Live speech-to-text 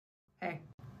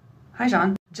Hi,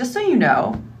 John. Just so you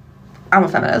know, I'm a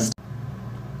feminist.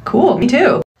 Cool, me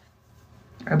too.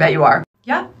 I bet you are.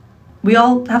 Yeah, we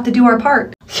all have to do our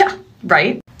part. Yeah,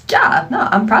 right? Yeah, no,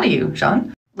 I'm proud of you,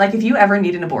 John. Like, if you ever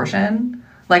need an abortion,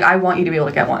 like, I want you to be able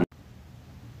to get one.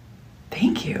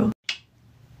 Thank you.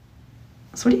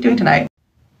 So what are you doing tonight?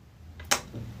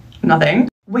 Nothing.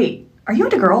 Wait, are you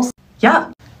into girls?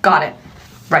 Yeah, got it.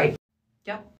 Right.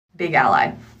 Yep. Big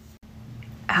ally.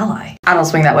 Ally? I don't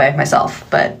swing that way myself,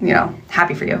 but, you know,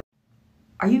 happy for you.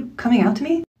 Are you coming out to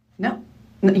me? No.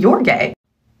 You're gay.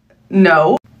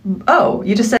 No. Oh,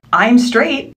 you just said I'm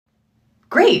straight.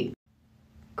 Great.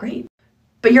 Great.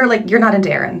 But you're not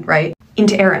into Aaron, right?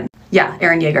 Into Aaron. Yeah,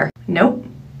 Aaron Yeager. Nope.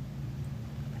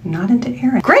 Not into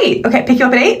Aaron. Great. Okay, pick you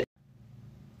up at 8?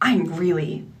 I'm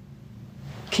really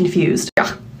confused.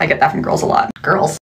 Yeah, I get that from girls a lot. Girls.